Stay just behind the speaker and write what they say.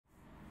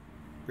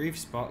Brief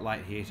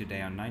spotlight here today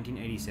on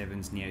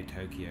 1987's Neo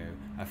Tokyo,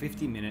 a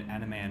 50-minute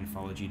anime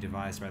anthology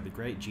devised by the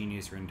great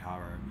genius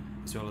Rintaro,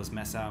 as well as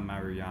Masao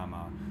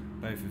Maruyama.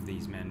 Both of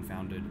these men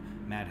founded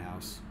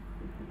Madhouse.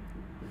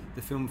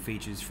 The film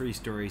features 3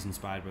 stories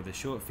inspired by the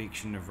short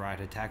fiction of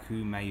writer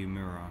Taku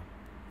Mayumura.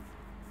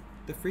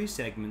 The 3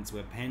 segments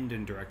were penned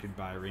and directed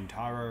by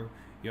Rintaro,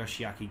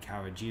 Yoshiaki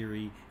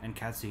Kawajiri, and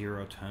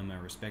Katsuhiro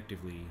Otomo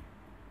respectively.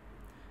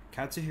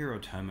 Katsuhiro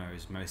Otomo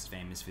is most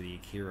famous for the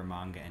Akira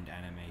manga and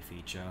anime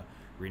feature.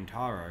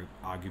 Rintaro,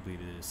 arguably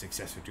the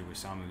successor to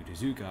Osamu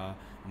Tezuka,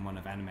 and one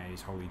of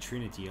anime's Holy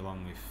Trinity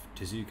along with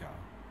Tezuka.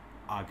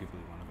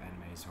 Arguably one of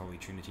anime's Holy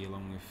Trinity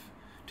along with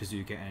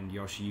Tezuka and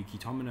Yoshiyuki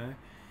Tomino.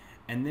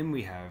 And then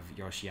we have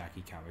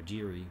Yoshiaki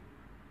Kawajiri.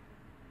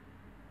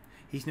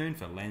 He's known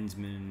for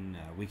Lensman,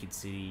 Wicked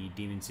City,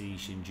 Demon City,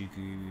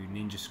 Shinjuku,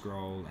 Ninja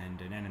Scroll,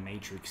 and an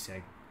animatrix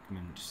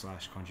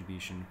segment /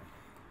 contribution.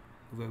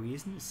 Although he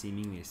isn't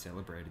seemingly as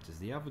celebrated as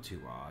the other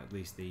 2 are, at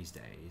least these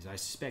days, I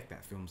suspect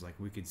that films like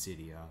Wicked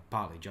City are,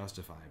 partly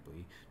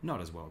justifiably, not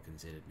as well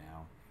considered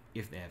now,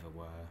 if they ever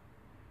were.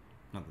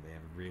 Not that they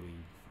ever really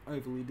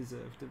overly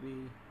deserve to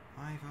be,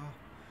 either,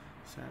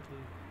 sadly.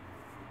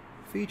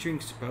 Featuring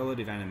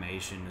superlative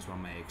animation, as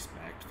one may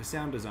expect, the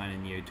sound design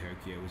in Neo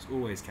Tokyo was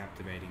always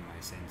captivating my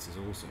senses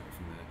also,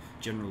 from the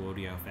general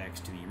audio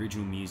effects to the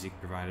original music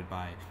provided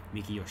by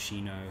Miki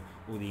Yoshino,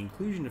 or the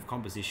inclusion of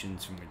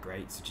compositions from the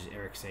greats such as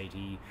Eric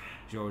Satie,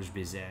 Georges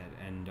Bizet,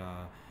 and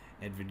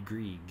Edvard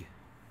Grieg.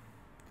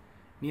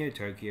 Neo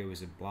Tokyo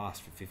is a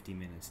blast for 50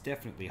 minutes,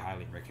 definitely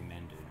highly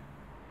recommended.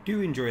 Do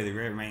enjoy the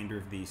remainder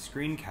of these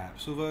screen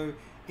caps, although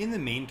in the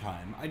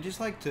meantime, I'd just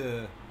like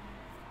to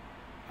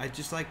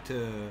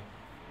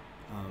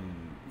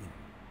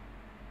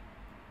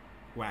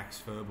wax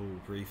verbal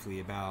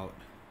briefly about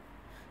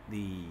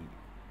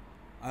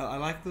I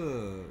like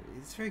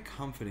it's a very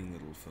comforting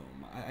little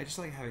film. I just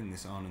like having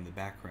this on in the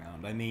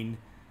background. I mean,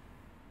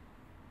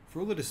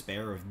 for all the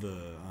despair of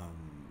the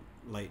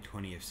late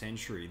 20th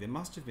century, there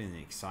must have been an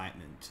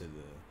excitement to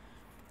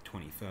the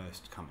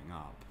 21st coming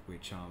up,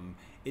 which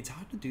it's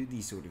hard to do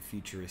these sort of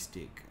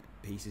futuristic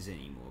pieces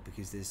anymore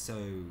because it's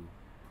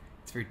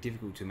very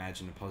difficult to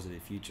imagine a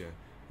positive future.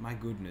 My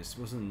goodness,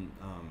 wasn't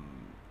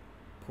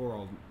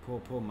poor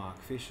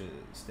Mark Fisher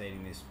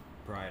stating this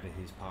prior to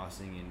his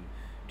passing in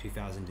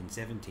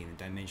 2017?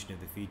 The dimension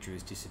of the future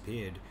has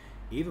disappeared,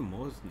 even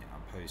more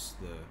now post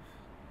the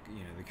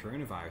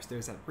coronavirus. There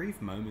was that brief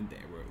moment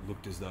there where it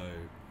looked as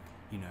though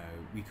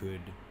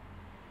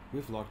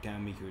with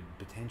lockdown we could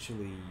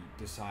potentially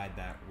decide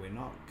that we're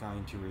not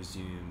going to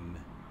resume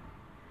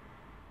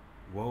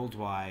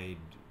worldwide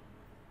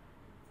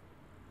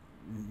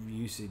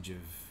usage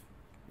of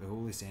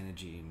all this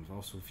energy and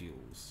fossil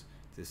fuels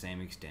to the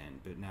same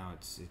extent, but now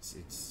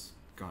it's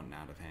gotten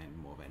out of hand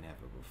more than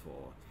ever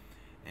before,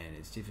 and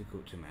it's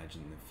difficult to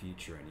imagine the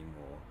future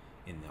anymore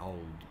in the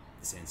old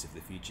sense of the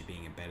future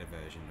being a better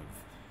version of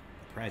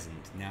the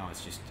present. Now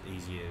it's just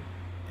easier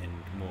and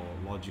more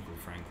logical,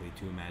 frankly,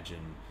 to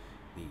imagine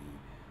the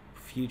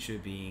future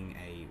being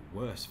a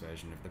worse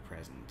version of the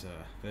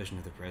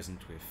present,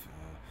 with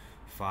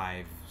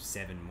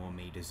 5-7 more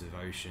meters of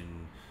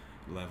ocean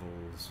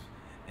levels,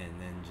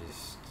 and then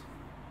just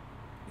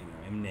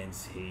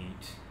immense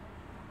heat,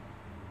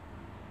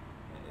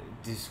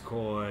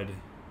 discord.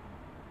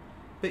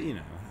 But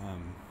in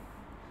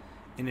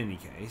any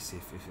case,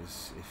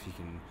 if you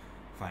can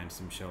find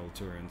some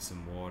shelter and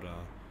some water,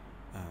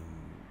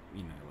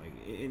 like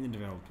in the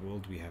developed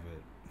world, we have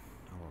it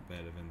a lot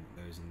better than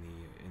those in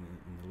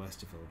the less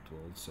developed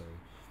world. So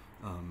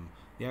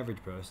the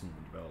average person in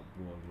the developed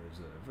world lives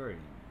a very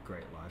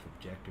great life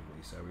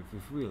objectively. So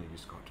we've really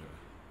just got to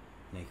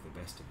make the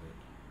best of it.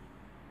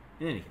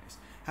 In any case,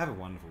 have a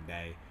wonderful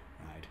day,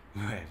 right,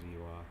 wherever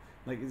you are.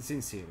 Like,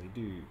 sincerely,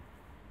 do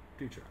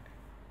try.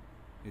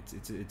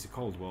 It's a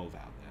cold world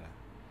out there.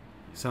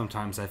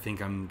 Sometimes I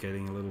think I'm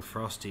getting a little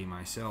frosty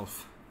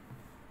myself.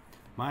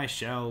 My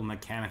shell,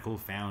 mechanical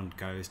found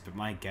ghost, but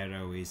my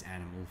ghetto is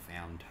animal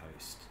found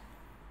toast.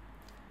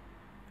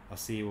 I'll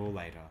see you all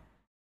later.